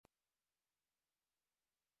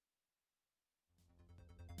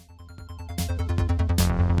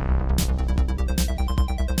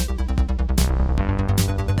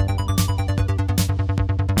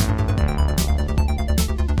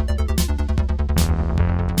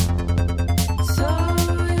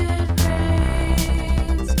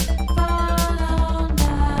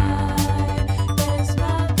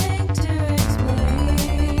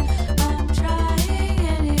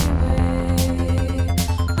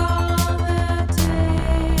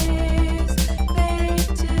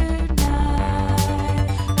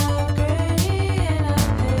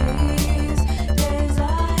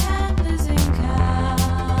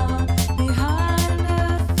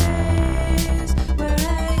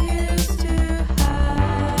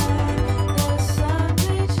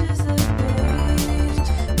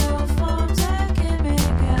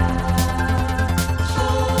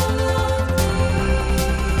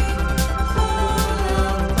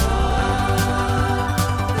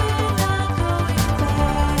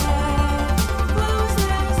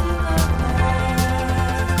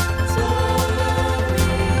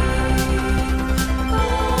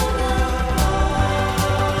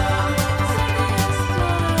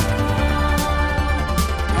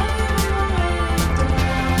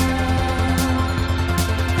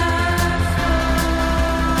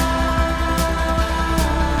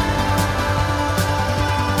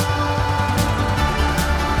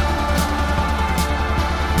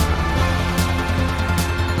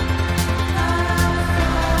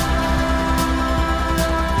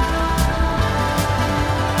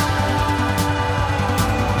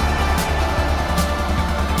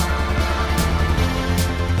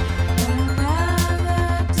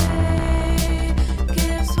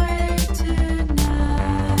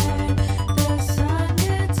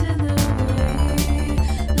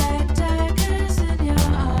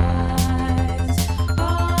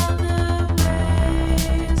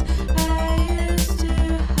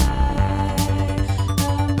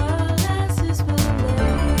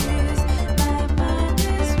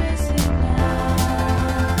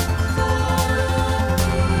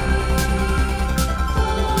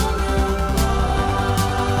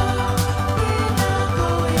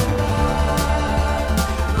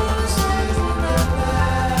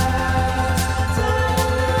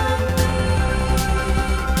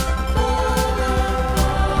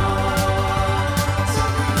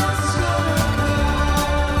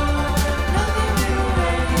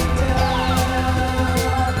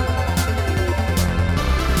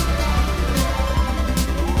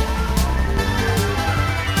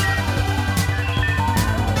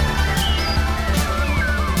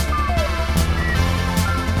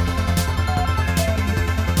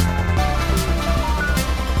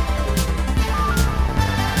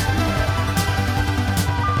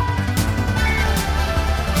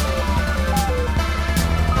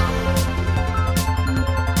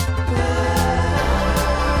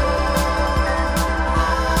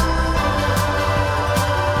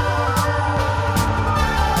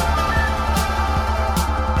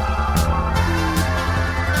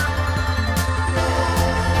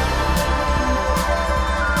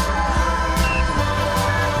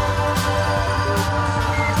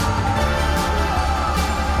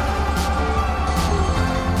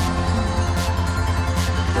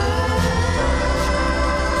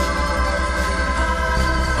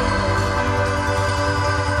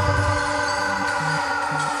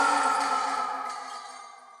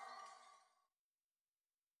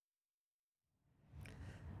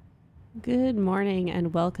Good morning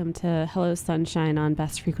and welcome to Hello Sunshine on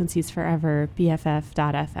Best Frequencies Forever,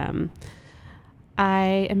 BFF.FM.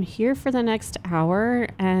 I am here for the next hour,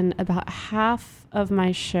 and about half of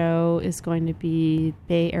my show is going to be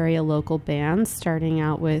Bay Area local bands, starting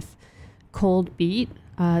out with Cold Beat.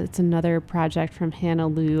 It's another project from Hannah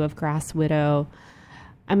Lou of Grass Widow.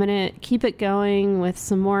 I'm going to keep it going with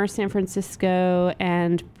some more San Francisco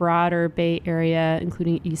and broader Bay Area,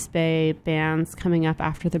 including East Bay bands coming up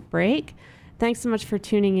after the break. Thanks so much for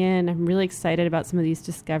tuning in. I'm really excited about some of these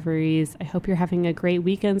discoveries. I hope you're having a great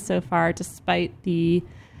weekend so far, despite the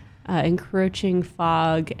encroaching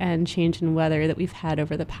fog and change in weather that we've had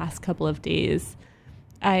over the past couple of days.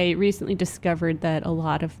 I recently discovered that a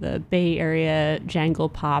lot of the Bay Area jangle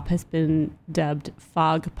pop has been dubbed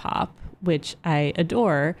fog pop, which I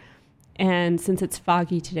adore. And since it's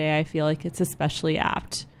foggy today, I feel like it's especially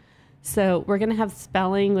apt. So we're going to have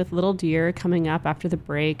Spelling with Little Deer coming up after the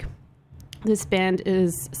break. This band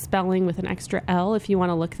is Spelling with an extra L if you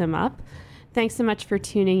want to look them up. Thanks so much for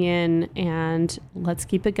tuning in, and let's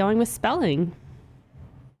keep it going with Spelling.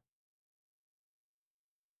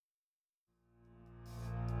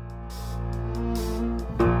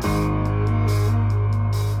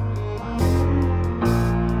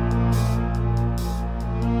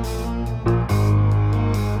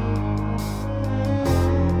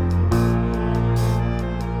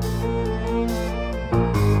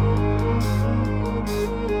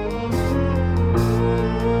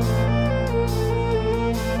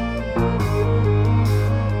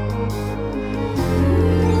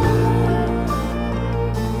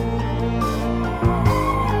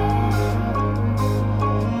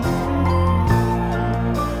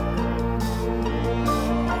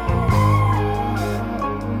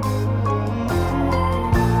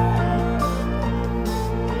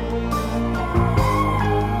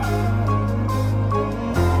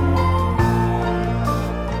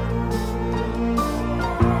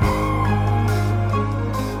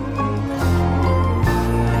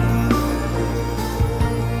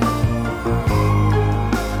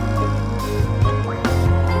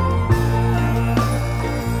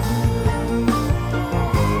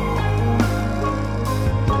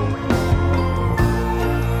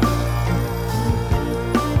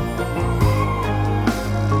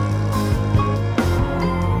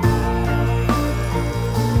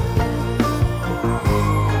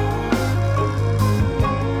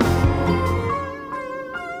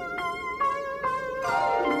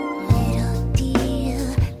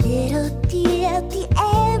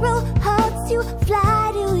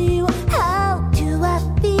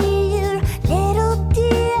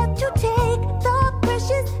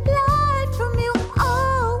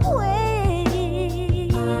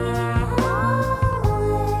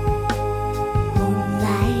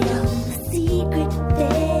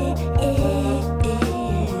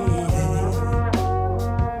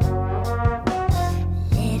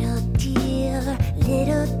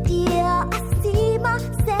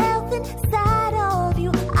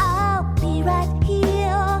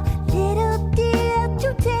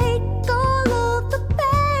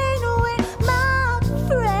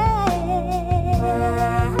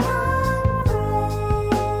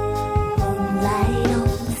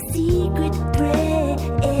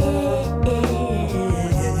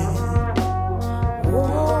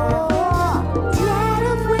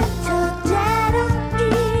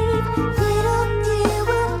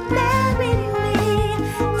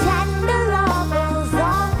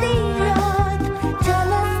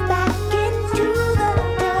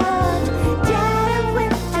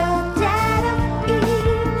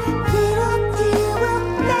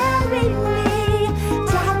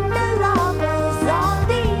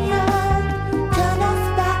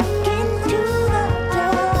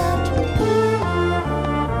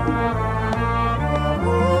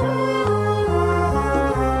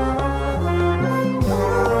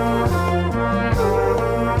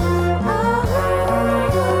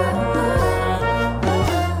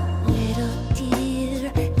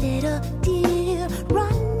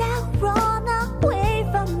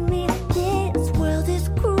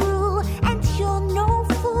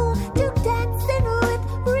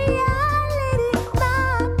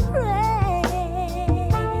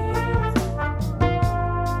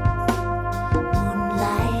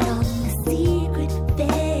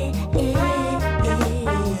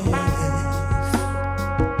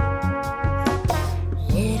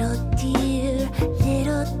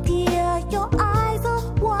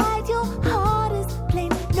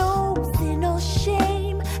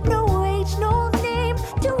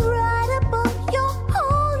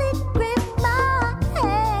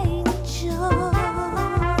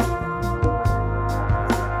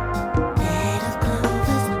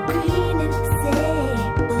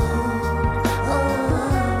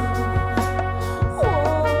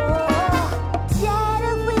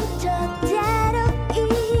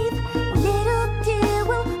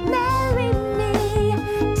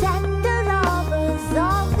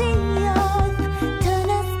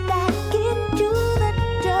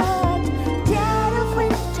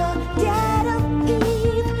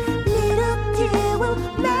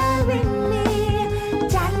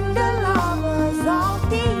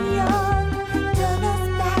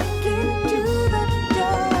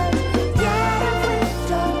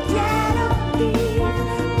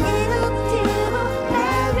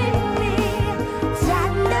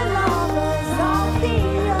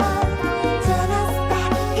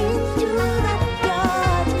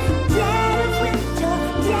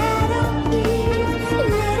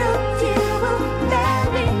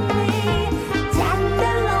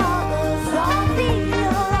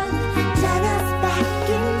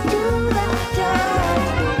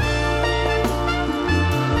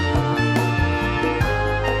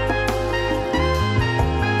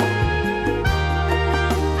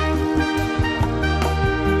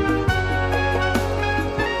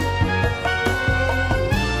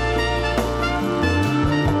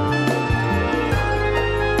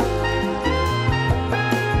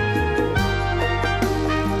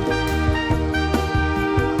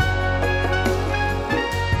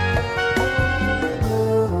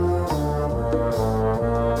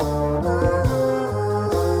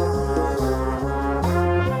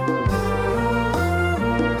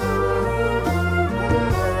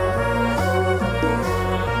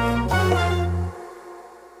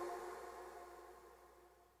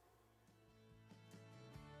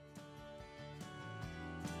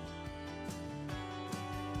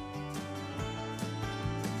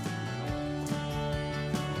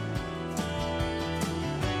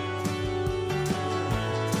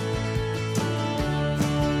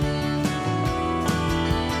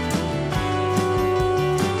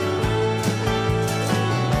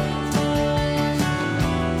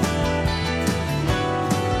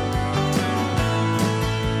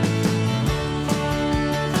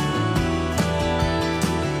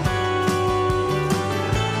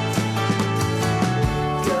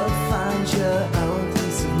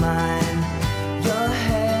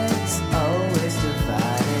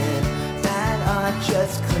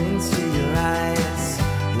 dust clings to your eyes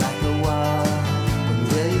like a wall. When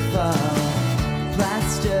will you fall?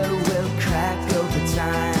 Plaster will crack over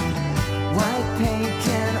time. White paint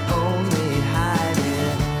can only hide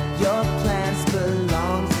it. Your plans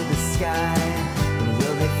belong to the sky. When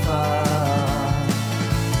will they fall?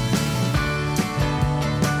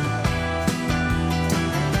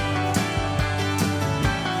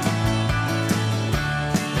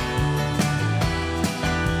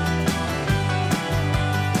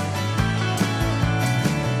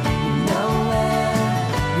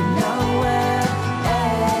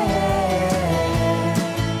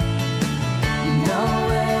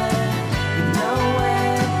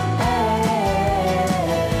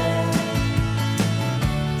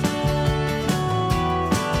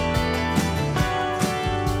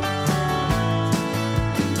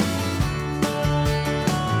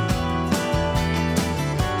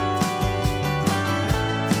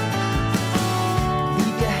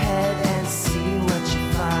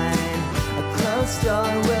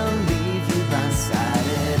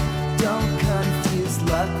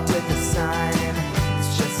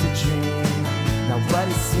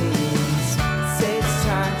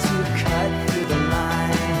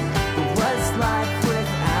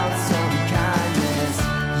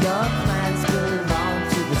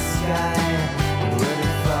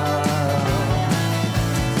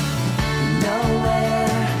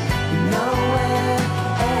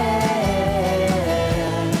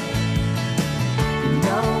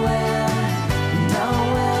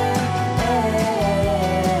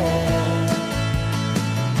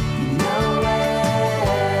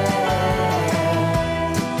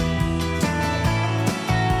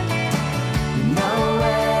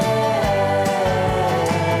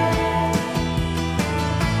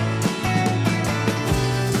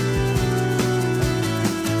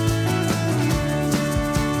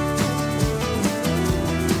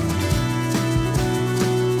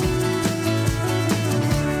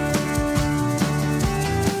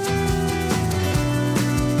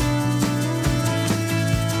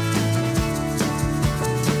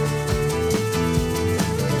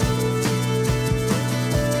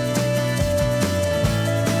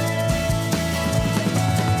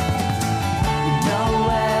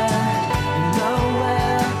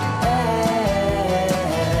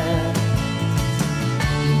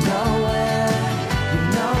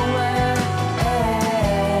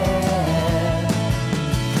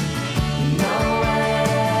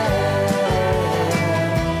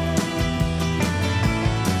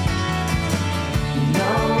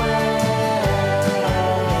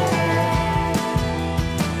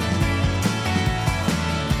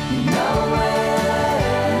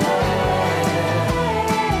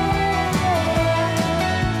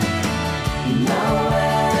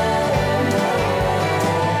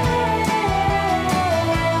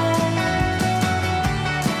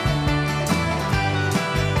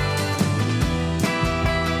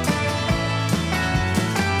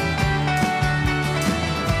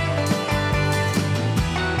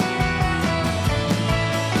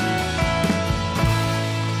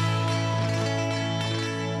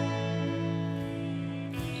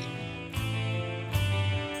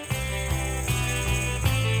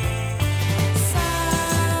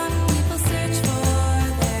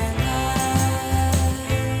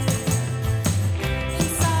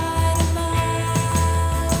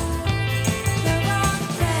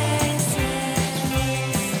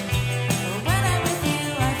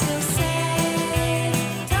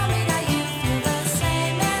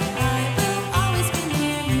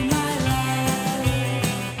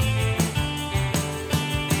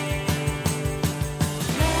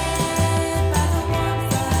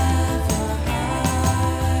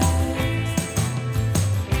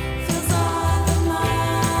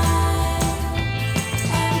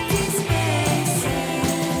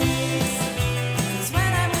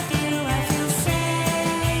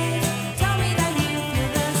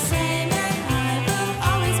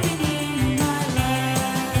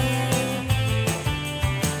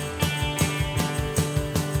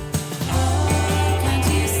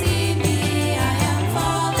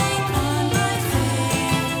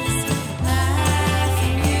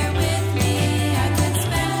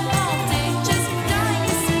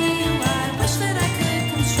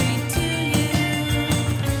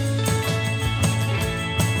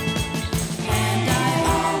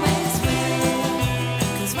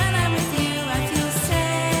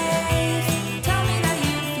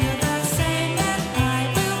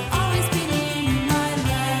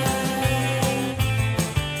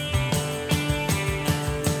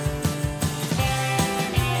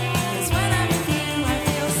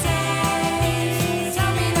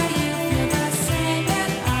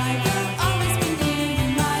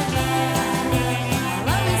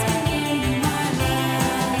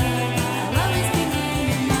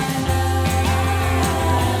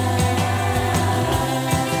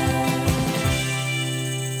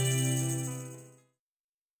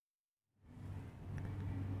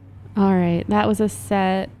 All right, that was a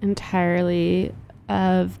set entirely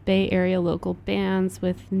of Bay Area local bands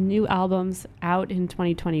with new albums out in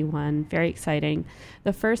 2021. Very exciting.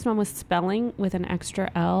 The first one was Spelling with an extra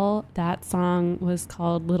L. That song was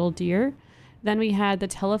called Little Deer. Then we had the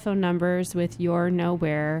Telephone Numbers with You're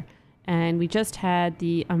Nowhere. And we just had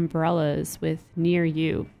the Umbrellas with Near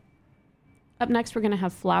You. Up next, we're going to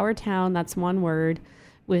have Flower Town, that's one word,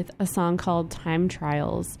 with a song called Time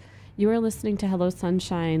Trials. You are listening to Hello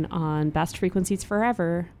Sunshine on Best Frequencies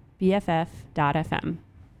Forever, BFF.FM.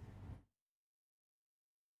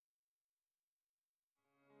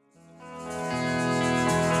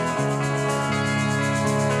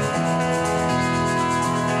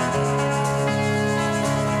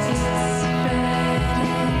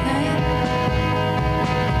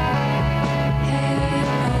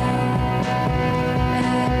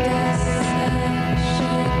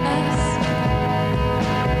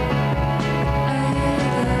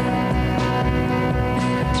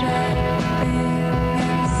 Try to be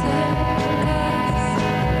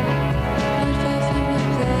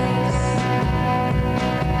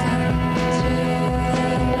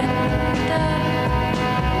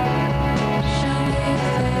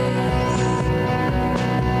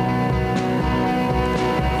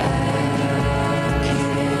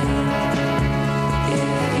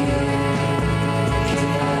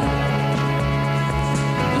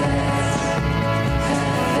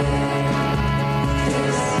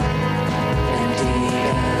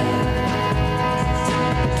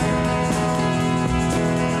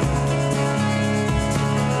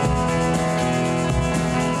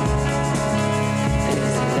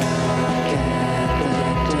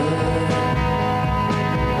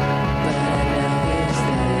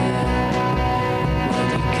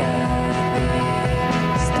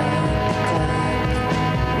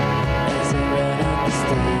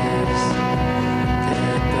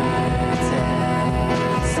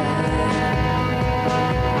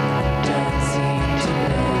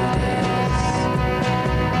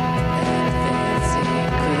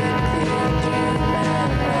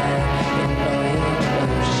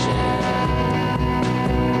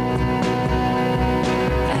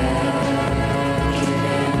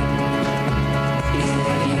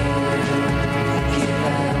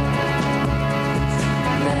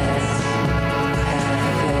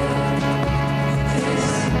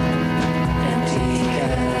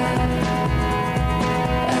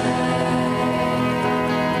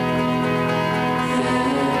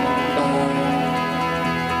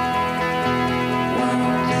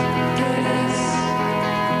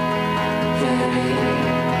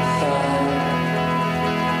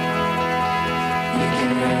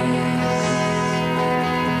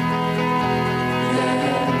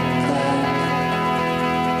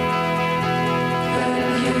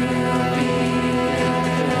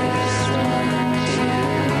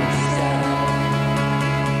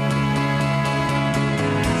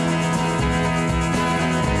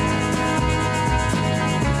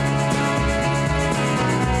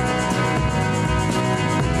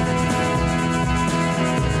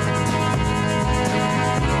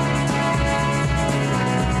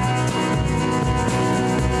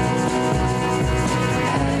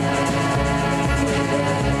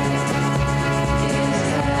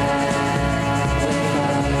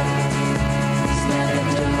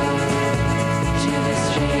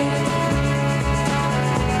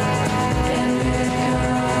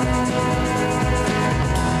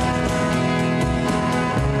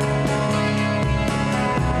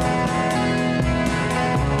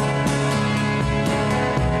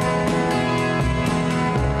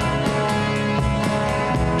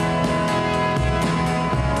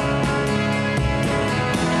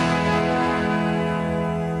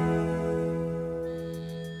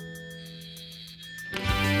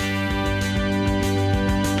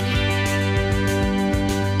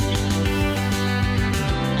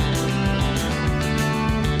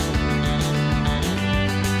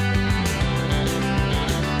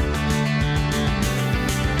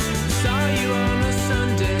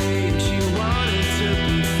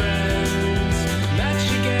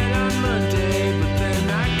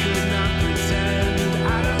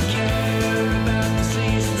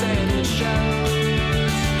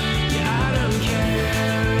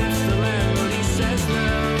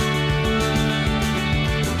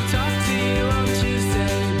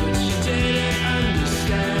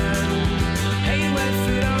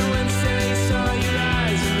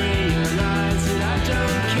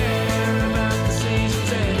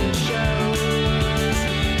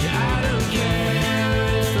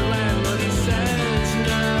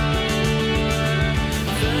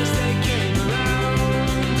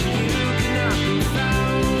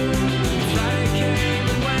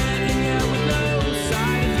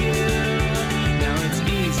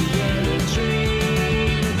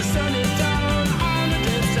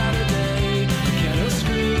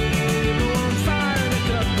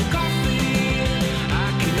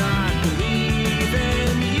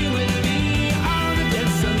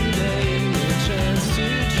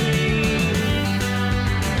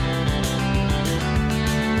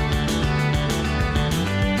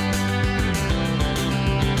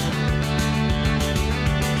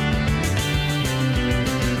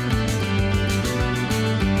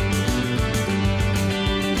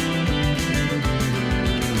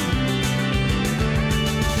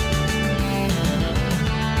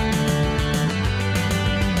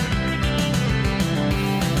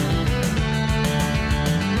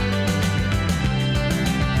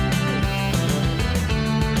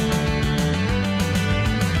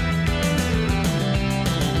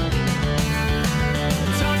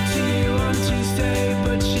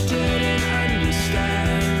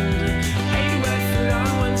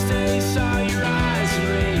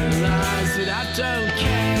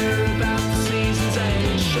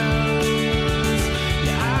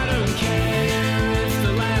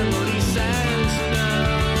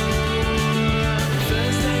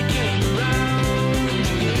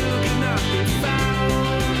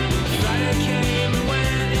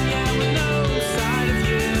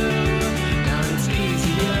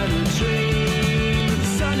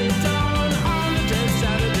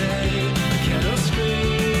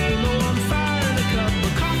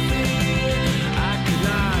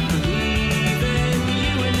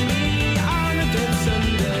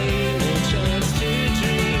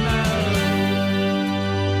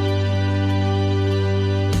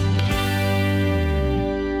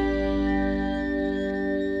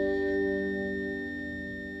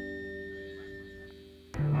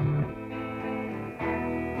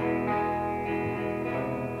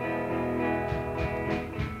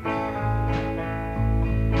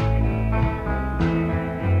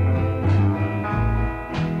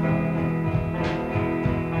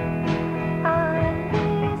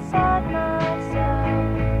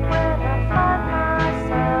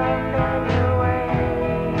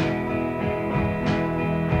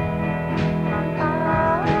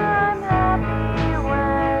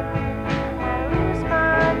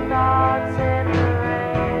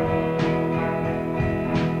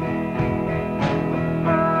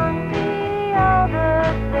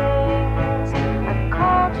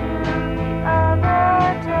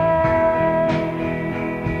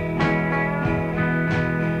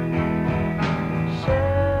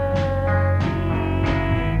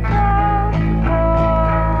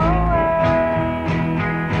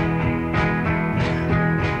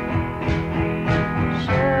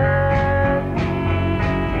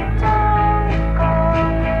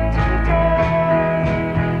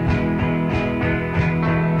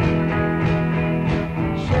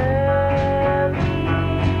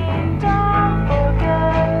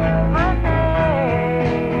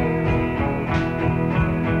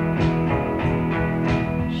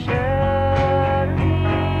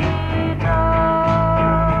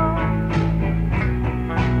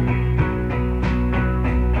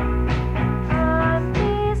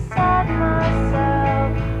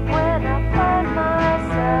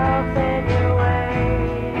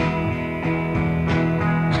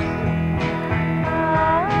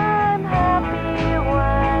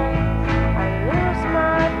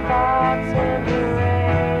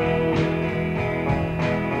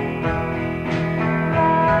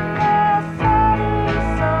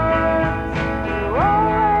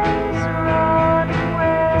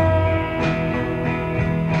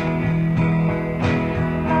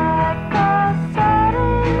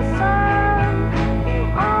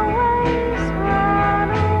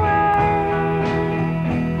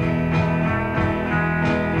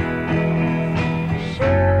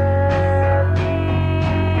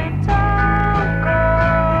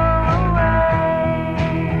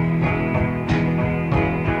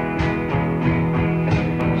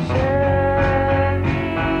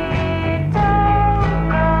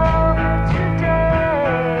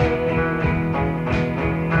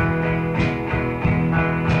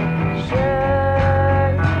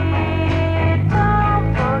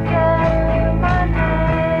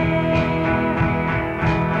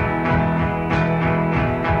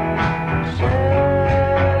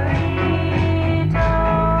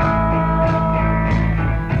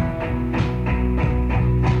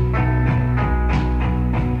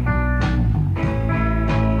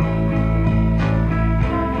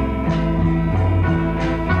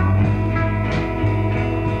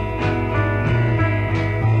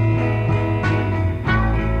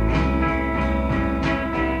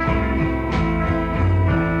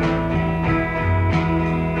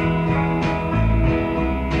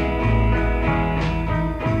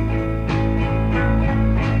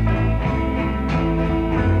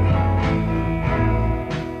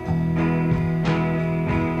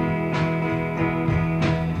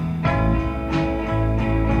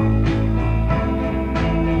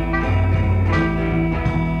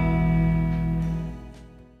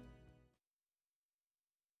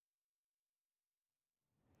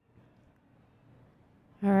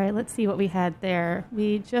All right, let's see what we had there.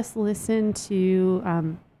 We just listened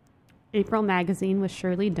to April Magazine with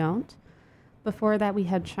Surely Don't. Before that, we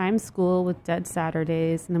had Chime School with Dead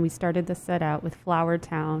Saturdays, and then we started the set out with Flower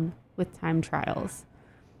Town with Time Trials.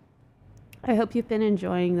 I hope you've been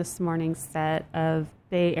enjoying this morning's set of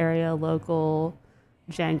Bay Area local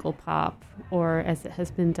jangle pop, or as it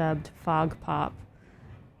has been dubbed, fog pop.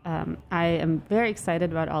 I am very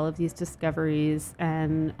excited about all of these discoveries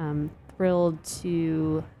and thrilled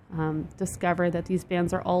to discover that these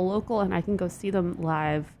bands are all local and I can go see them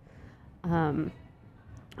live,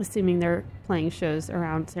 assuming they're playing shows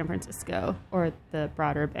around San Francisco or the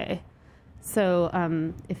broader Bay. So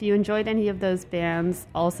if you enjoyed any of those bands,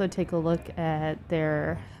 also take a look at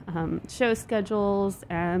their show schedules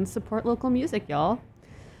and support local music, y'all.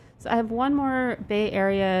 So I have one more Bay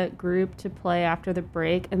Area group to play after the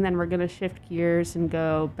break, and then we're going to shift gears and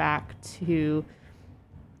go back to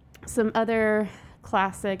some other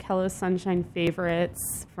classic Hello Sunshine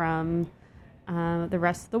favorites from the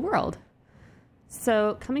rest of the world.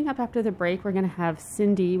 So coming up after the break, we're going to have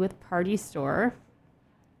Cindy with Party Store.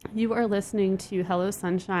 You are listening to Hello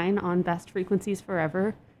Sunshine on Best Frequencies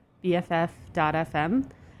Forever,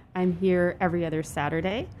 BFF.FM. I'm here every other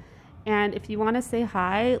Saturday. And if you want to say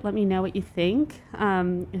hi, let me know what you think.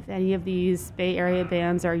 If any of these Bay Area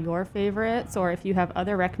bands are your favorites, or if you have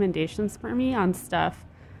other recommendations for me on stuff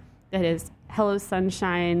that is Hello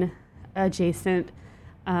Sunshine adjacent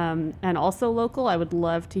and also local, I would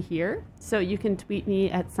love to hear. So you can tweet me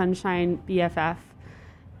at SunshineBFF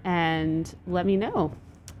and let me know.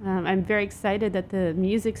 I'm very excited that the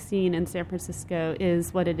music scene in San Francisco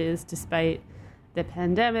is what it is despite the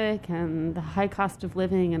pandemic and the high cost of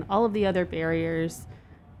living and all of the other barriers.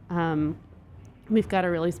 We've got a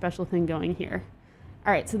really special thing going here.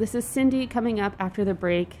 All right, so this is Cindy coming up after the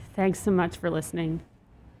break. Thanks so much for listening.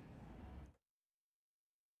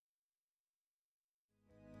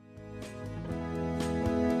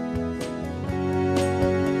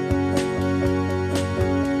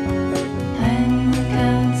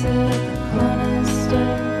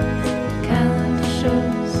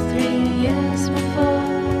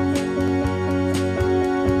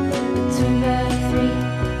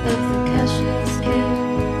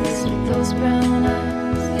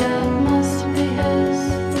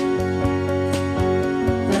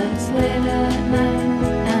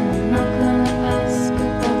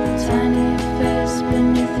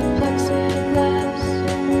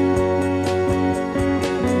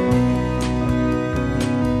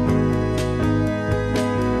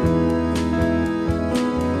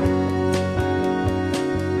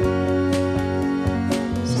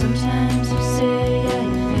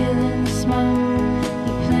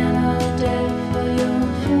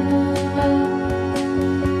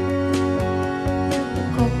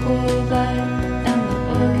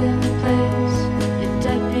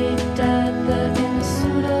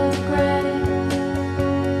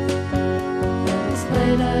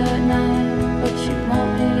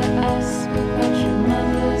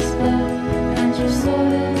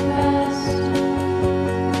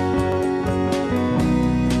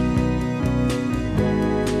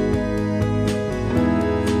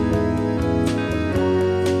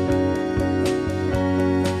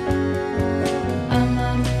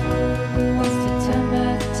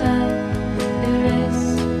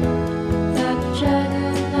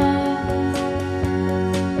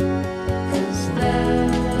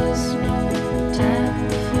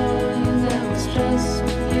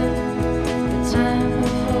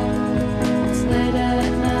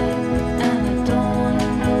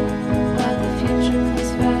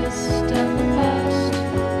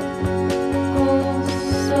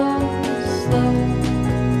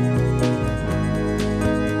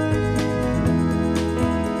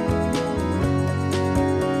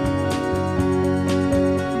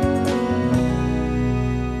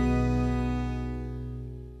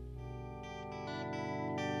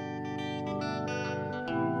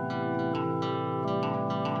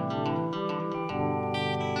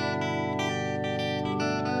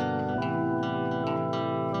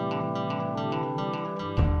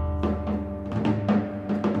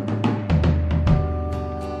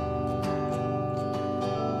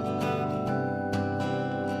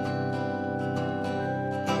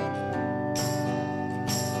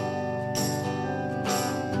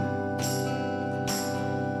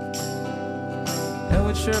 It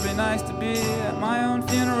would sure be nice to be at my own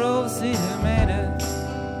funeral to see who made it.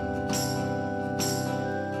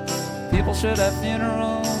 People should have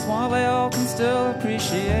funerals while they all can still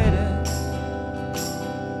appreciate it.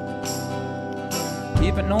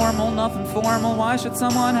 Keep it normal, nothing formal. Why should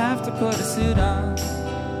someone have to put a suit on?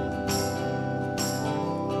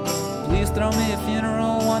 Please throw me a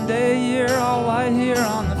funeral one day a year. I'll lie here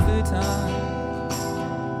on the futon.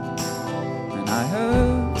 And I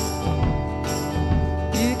hope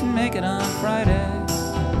you can make it on Friday.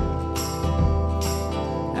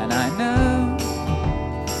 And I know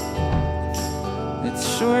it's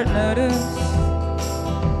short notice.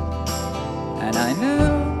 And I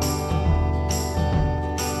know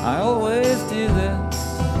I always do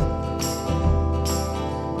this,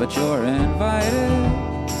 but you're invited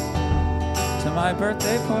to my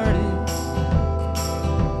birthday party.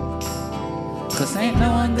 'Cause ain't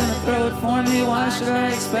no one gonna throw it for me. Why should I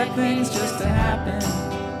expect things just to happen?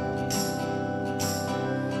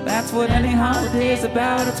 That's what any holiday's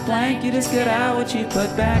about. It's blank, you just get out what you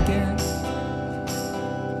put back in.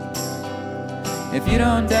 If you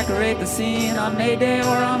don't decorate the scene on May Day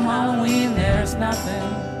or on Halloween, there's nothing.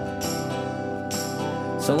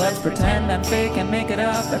 So let's pretend I'm fake and make it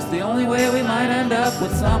up. That's the only way we might end up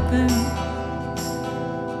with something.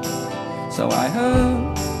 So I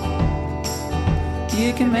hope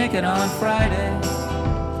you can make it on Friday.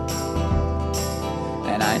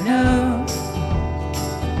 And I know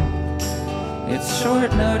it's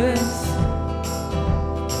short notice.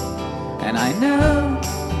 And I know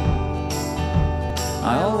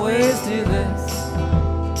I always do this,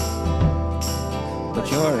 but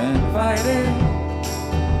you're invited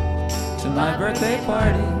to my birthday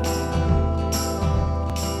party.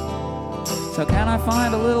 So can I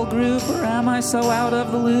find a little group, or am I so out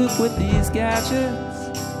of the loop with these gadgets?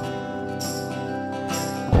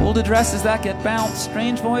 Old addresses that get bounced,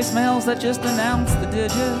 strange voicemails that just announce the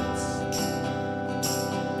digits.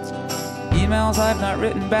 Emails I've not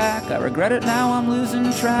written back, I regret it now, I'm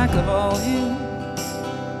losing track of all you.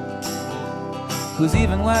 Who's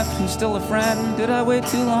even left, who's still a friend? Did I wait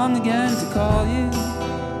too long again to call you?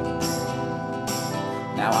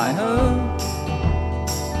 Now I hope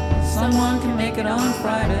someone can make it on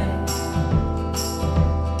Friday.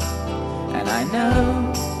 And I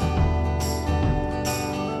know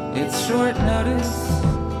it's short notice.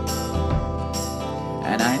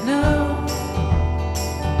 And I know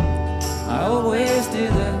I always do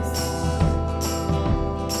this,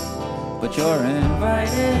 but you're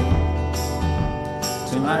invited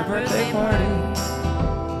to my birthday party.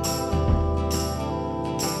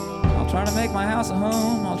 I'll try to make my house a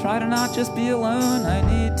home. I'll try to not just be alone. I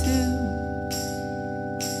need to,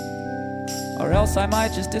 or else I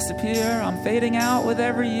might just disappear. I'm fading out with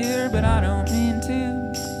every year, but I don't mean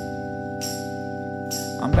to.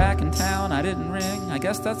 I'm back in town, I didn't ring. I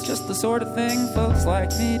guess that's just the sort of thing folks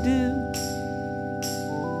like me do.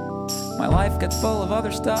 My life gets full of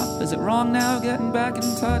other stuff. Is it wrong now getting back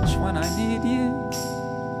in touch when I need you?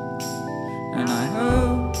 And I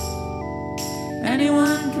hope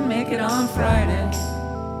anyone can make it on Friday.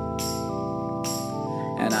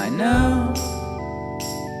 And I know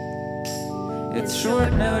it's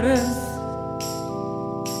short notice.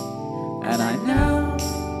 And I know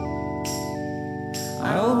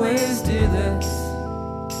I always do this,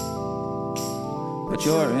 but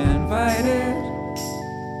you're invited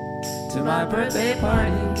to my birthday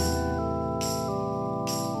party.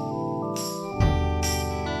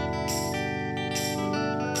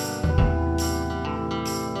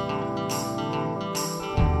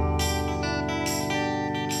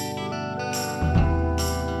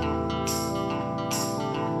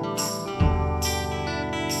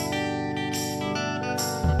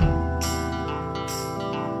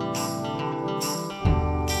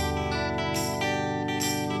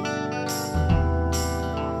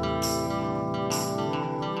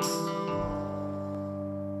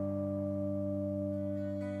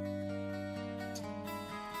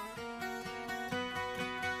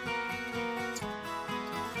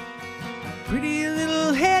 Pretty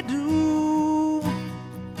little hairdo,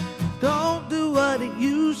 don't do what it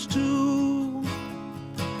used to.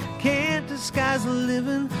 Can't disguise the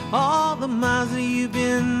living, all the miles that you've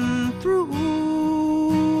been through.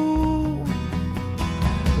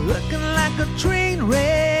 Looking like a train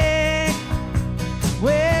wreck,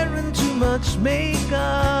 wearing too much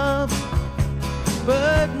makeup.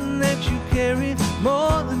 Burden that you carry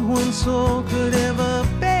more than one soul could ever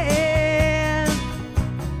bear.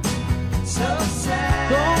 So sad.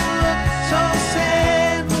 Don't look so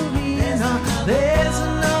sad, Marina. There's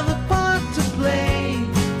another part to play.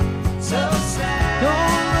 So sad.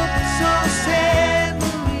 Don't look so sad,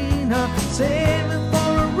 Marina. Save it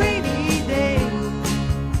for a rainy day.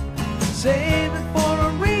 Save it for a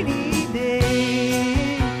rainy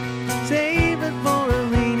day. Save it for a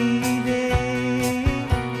rainy day.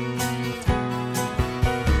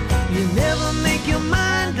 You never make your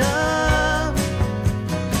mind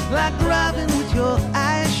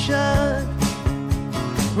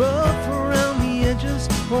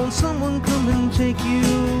take you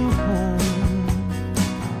home.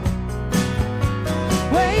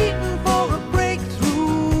 Waiting for a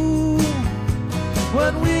breakthrough.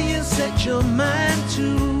 What will you set your mind to?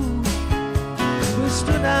 We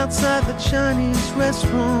stood outside the Chinese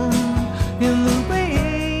restaurant in the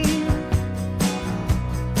rain.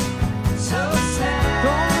 So sad.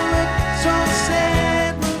 Don't look so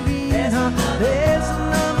sad, Marina. There's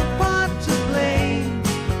another part to play.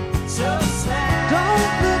 So sad.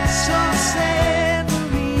 Don't look so sad,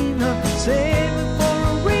 Marina. Save it for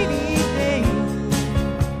a rainy day.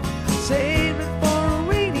 Save it for a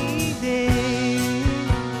rainy day.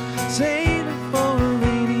 Save it for a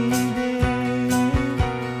rainy day.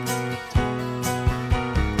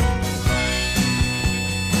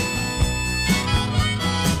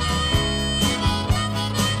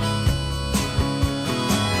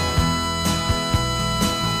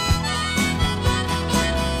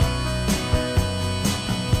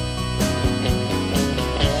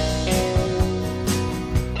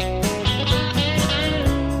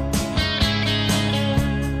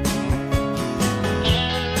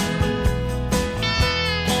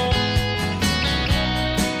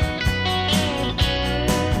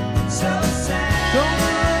 So sad. Don't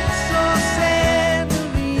look so sad,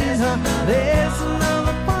 Marina. There's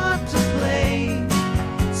another part to play.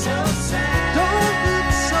 So sad. Don't look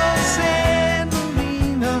so sad,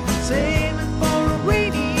 Marina. Save it for a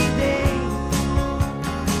rainy day.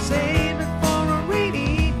 Save it for a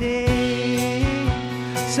rainy day.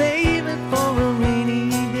 Save it for a rainy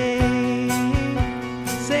day.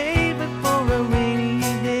 Save it for a rainy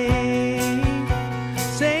day.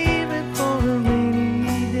 Save it for a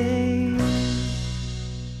rainy day.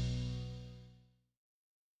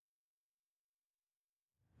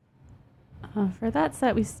 For that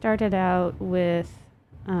set, we started out with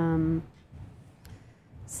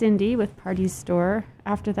Cindy with Party Store.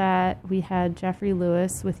 After that, we had Jeffrey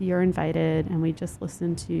Lewis with You're Invited, and we just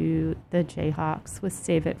listened to the Jayhawks with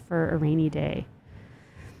Save It for a Rainy Day.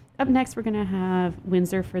 Up next, we're going to have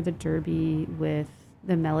Windsor for the Derby with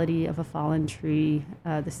The Melody of a Fallen Tree.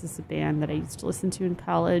 This is a band that I used to listen to in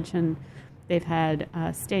college, and they've had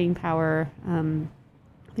staying power.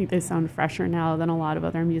 I think they sound fresher now than a lot of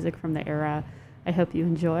other music from the era. I hope you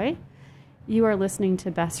enjoy. You are listening to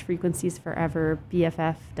Best Frequencies Forever,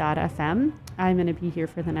 BFF.FM. I'm going to be here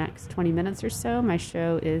for the next 20 minutes or so. My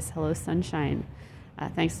show is Hello Sunshine.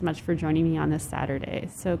 Thanks so much for joining me on this Saturday.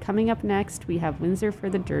 So coming up next, we have Windsor for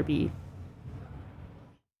the Derby.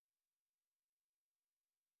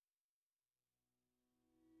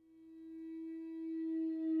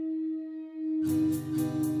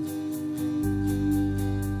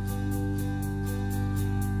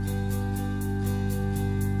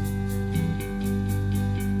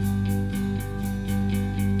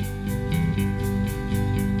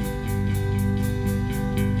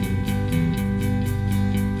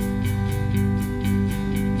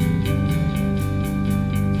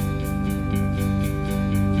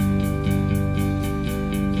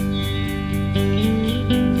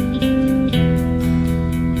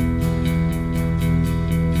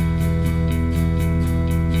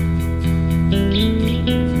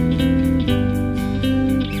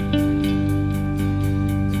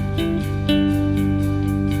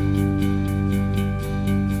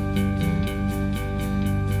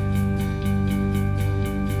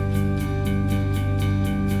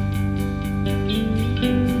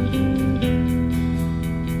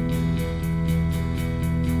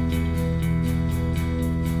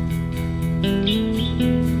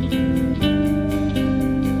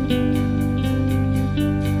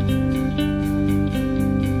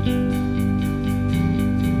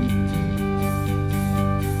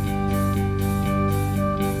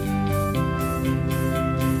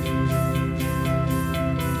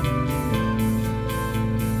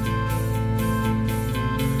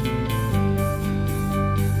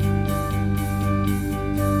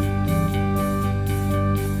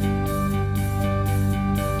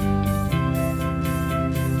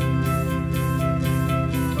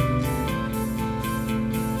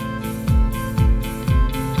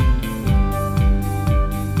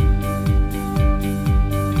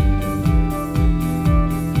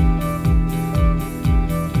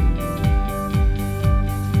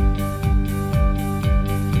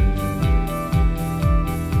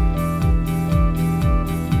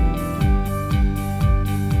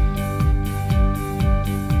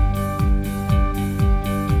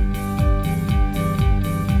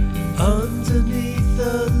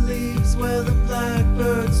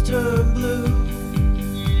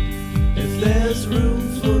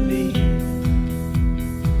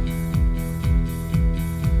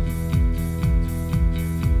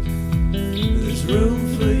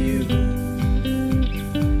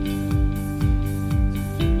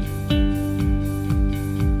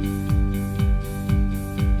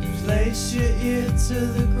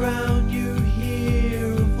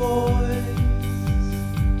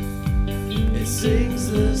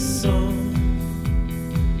 restless song.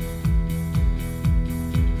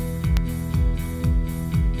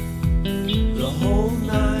 The whole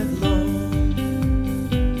night long.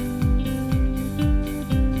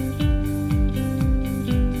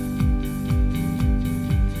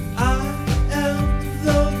 I am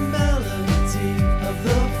the melody of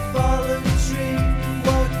the fallen tree.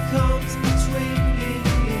 What comes between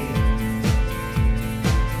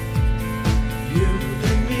you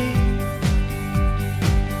and me?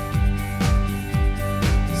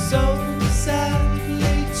 So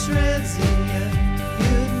sadly transient,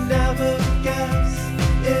 you'd never guess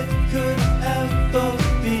it could ever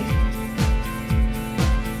be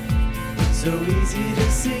so easy to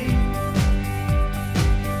see.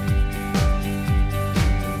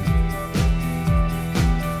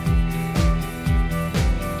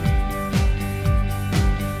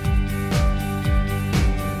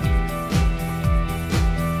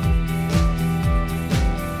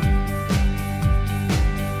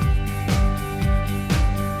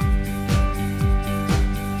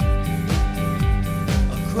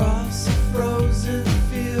 Across a frozen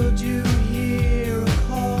field you hear a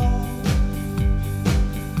call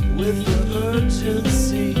with the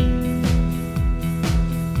urgency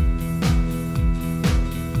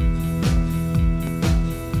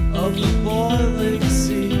of the boiling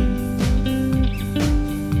sea.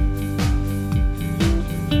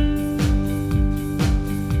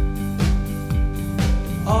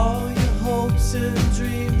 All your hopes and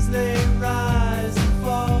dreams, they rise and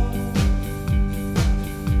fall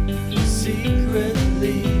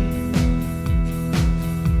secretly.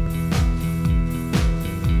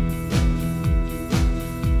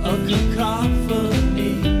 A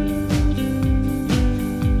cacophony.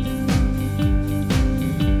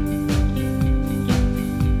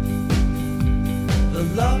 The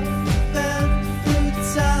love and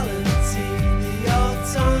brutality, the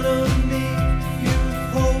autonomy you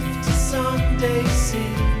hope to someday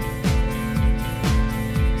see.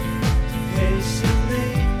 Patiently.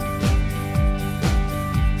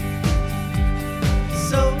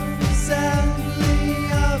 So sadly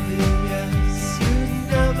obvious, you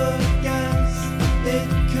never get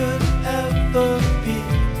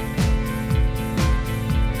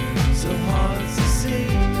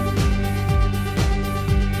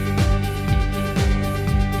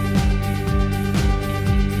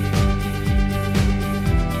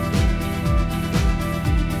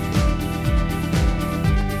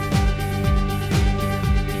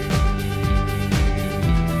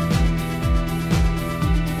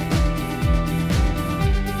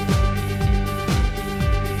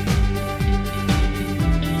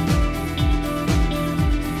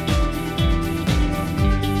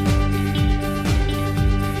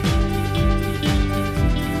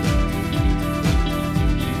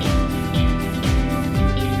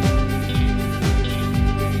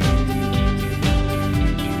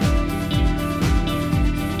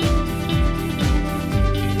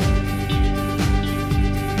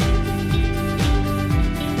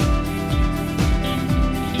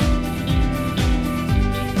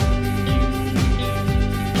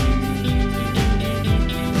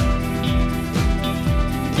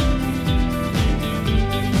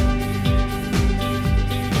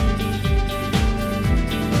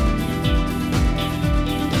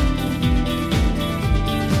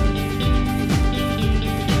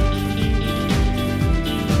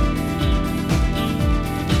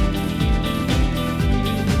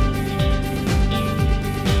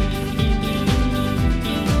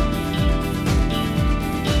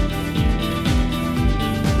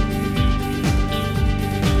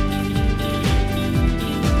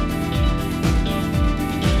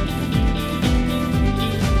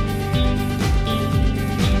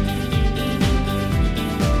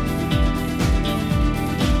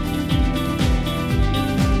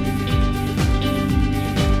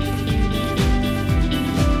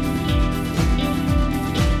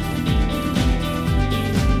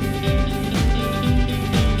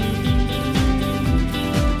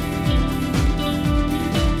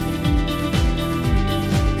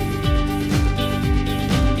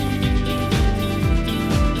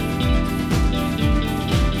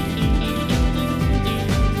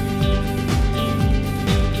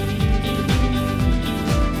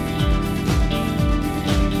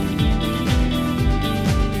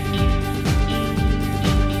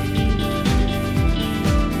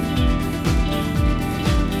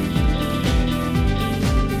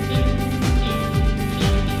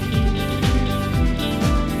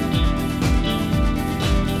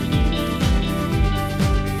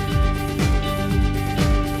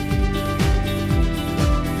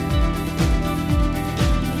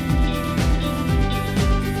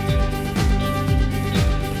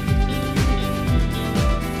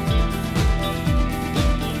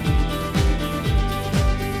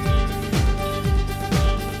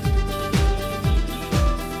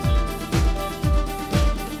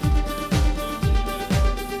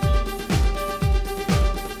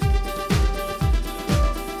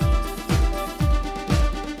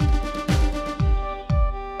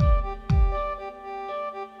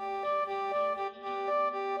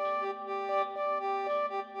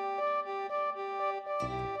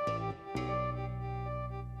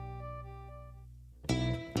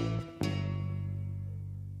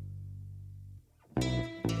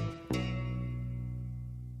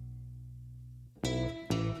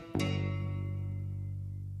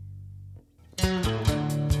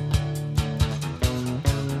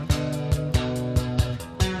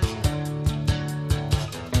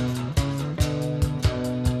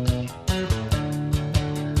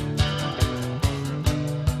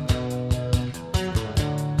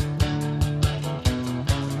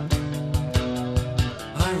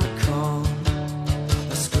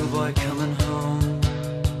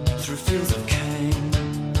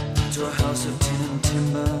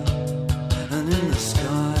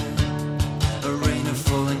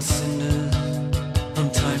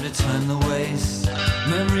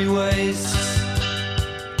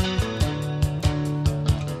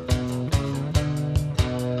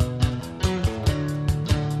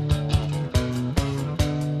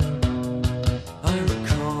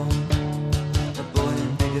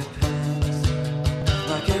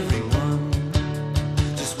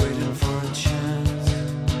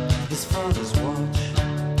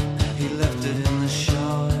He left it in the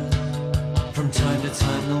shower. From time to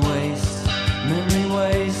time the waste, memory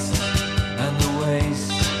waste, and the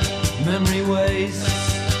waste, memory waste.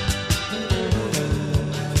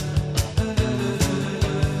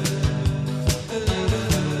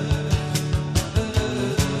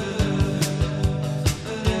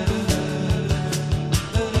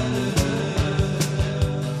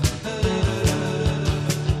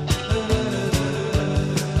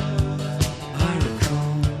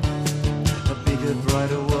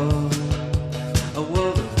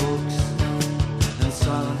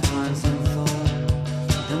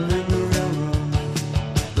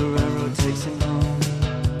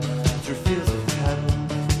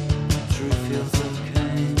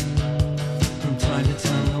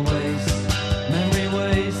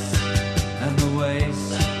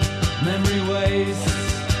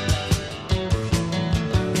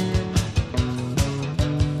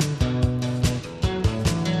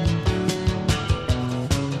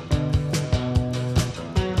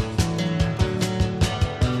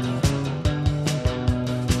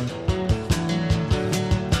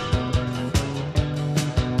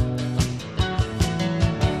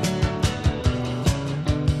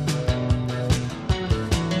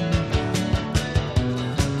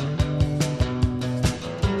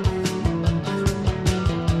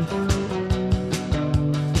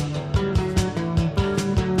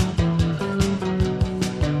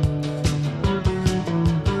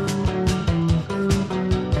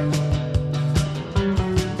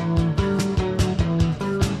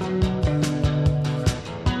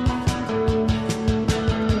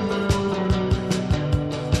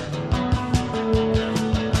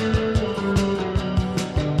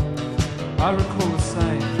 I recall the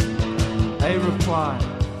same, a reply,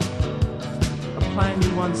 a plan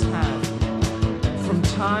you once had. From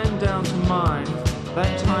time down to mine,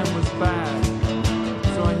 that time was bad,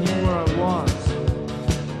 so I knew where I was,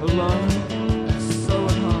 alone, so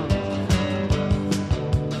at home.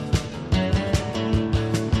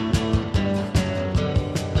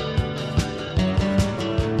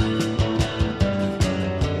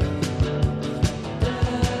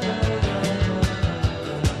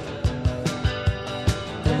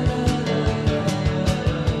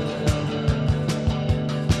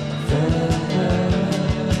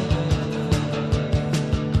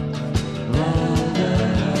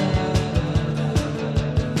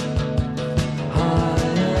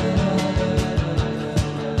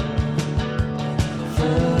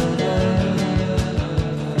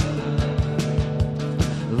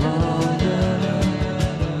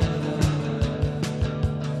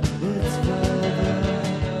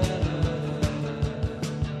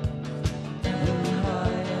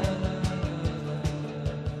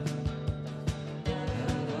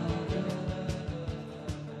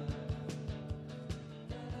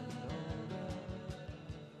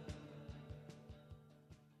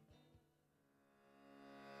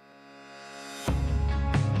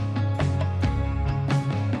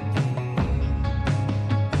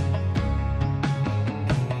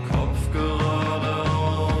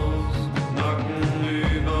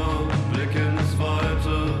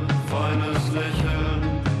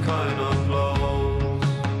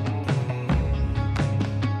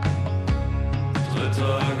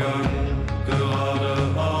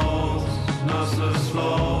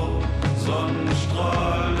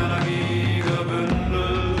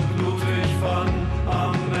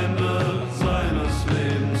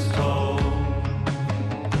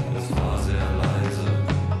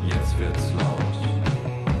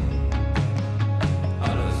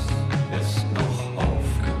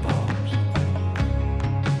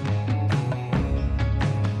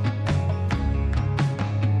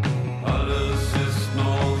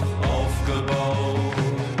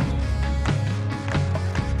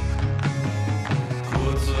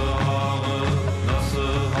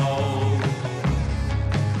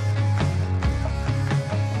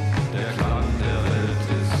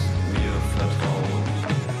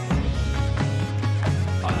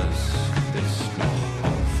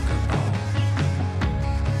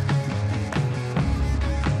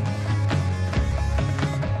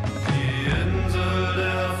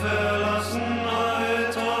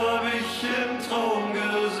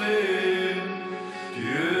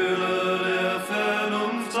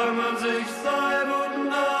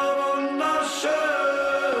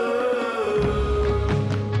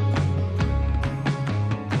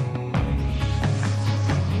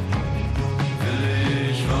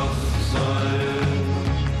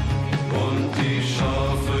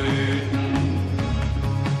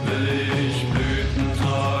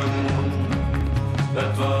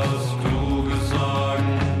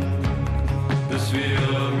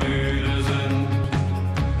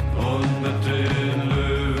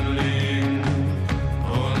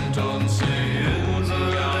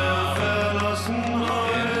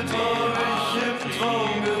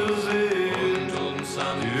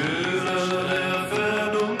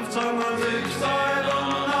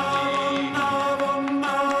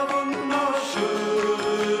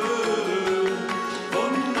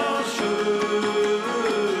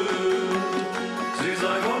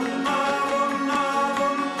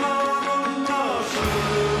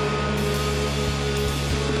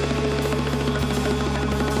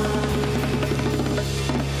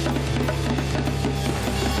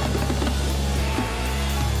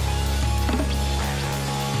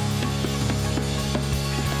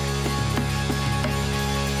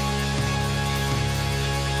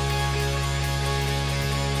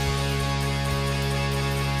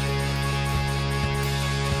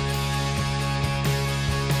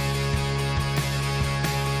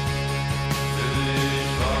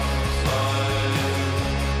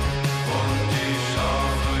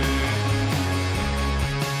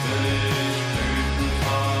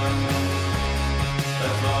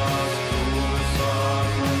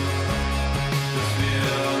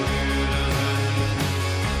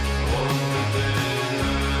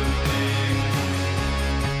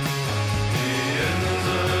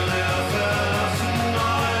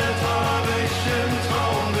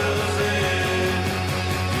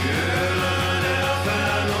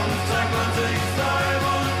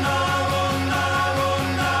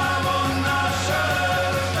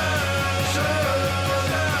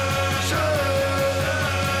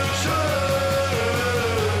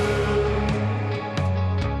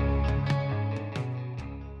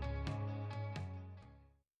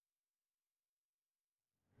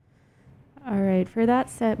 right, for that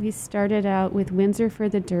set, we started out with Windsor for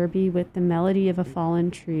the Derby with The Melody of a Fallen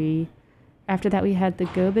Tree. After that, we had The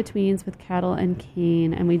Go-Betweens with Cattle and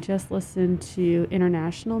Cane, and we just listened to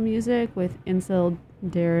international music with Insel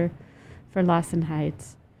der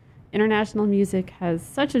Verlassenheit. International music has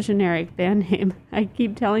such a generic band name. I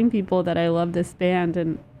keep telling people that I love this band,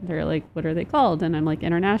 and they're like, what are they called? And I'm like,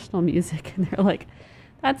 international music. And they're like,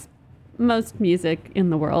 that's most music in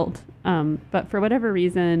the world. But for whatever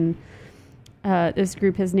reason, this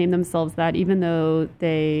group has named themselves that, even though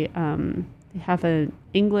they have an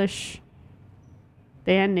English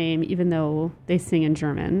band name, even though they sing in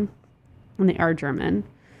German, and they are German.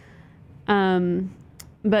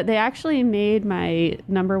 But they actually made my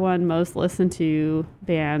number one most listened to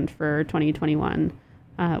band for 2021,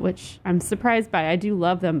 which I'm surprised by. I do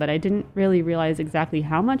love them, but I didn't really realize exactly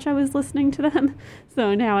how much I was listening to them.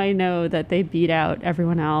 So now I know that they beat out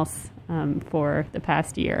everyone else for the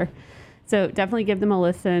past year. So definitely give them a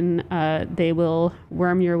listen. They will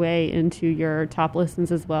worm your way into your top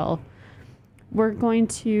listens as well. We're going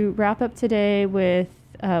to wrap up today with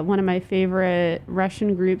one of my favorite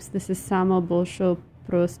Russian groups. This is Samo Bolsho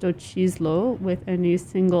Prosto Chislo with a new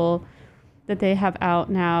single that they have out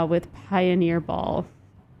now with Pioneer Ball.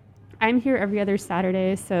 I'm here every other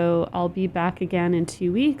Saturday, so I'll be back again in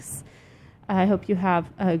 2 weeks. I hope you have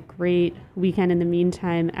a great weekend in the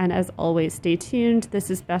meantime, and as always, stay tuned. This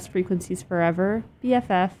is Best Frequencies Forever,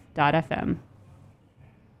 BFF.FM.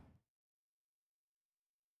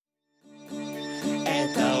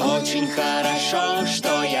 Очень хорошо,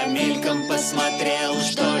 что я мельком посмотрел,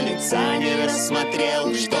 что лица не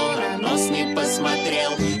рассмотрел, что на нос не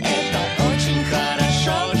посмотрел. Это очень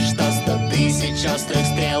хорошо, что 100 тысяч острых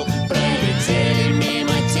стрел пролетели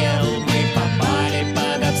мимо тел, мы попали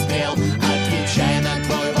под обстрел. Отвечай на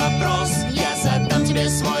твой вопрос, я задам тебе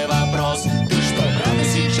свой вопрос. Ты что, правда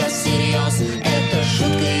сейчас всерьез? Это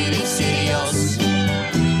шутка или всерьез?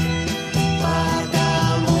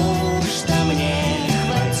 Потому что мне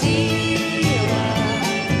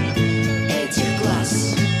этих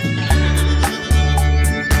глаз.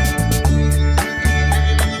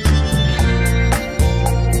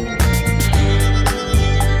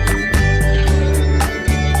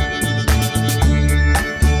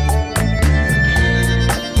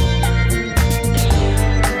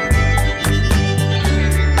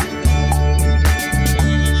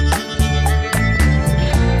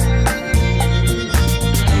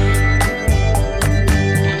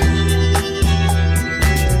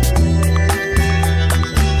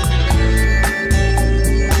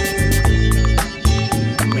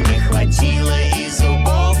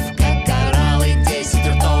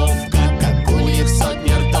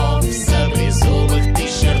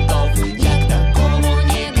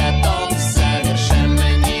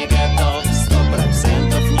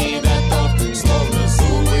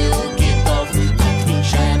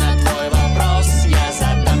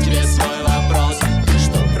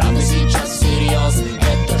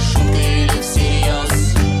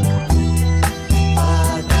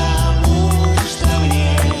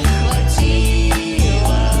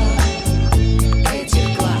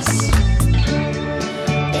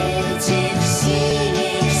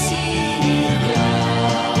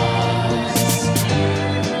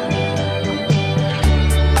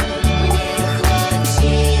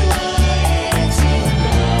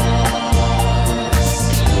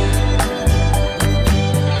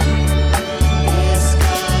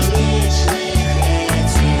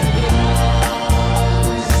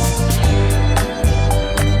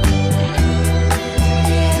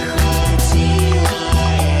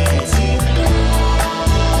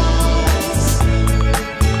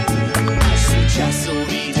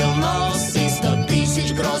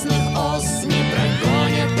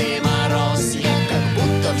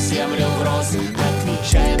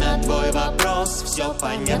 Все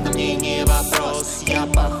понятно, мне не вопрос. Я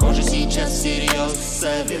похоже сейчас всерьез,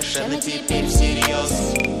 совершенно теперь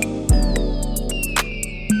всерьез.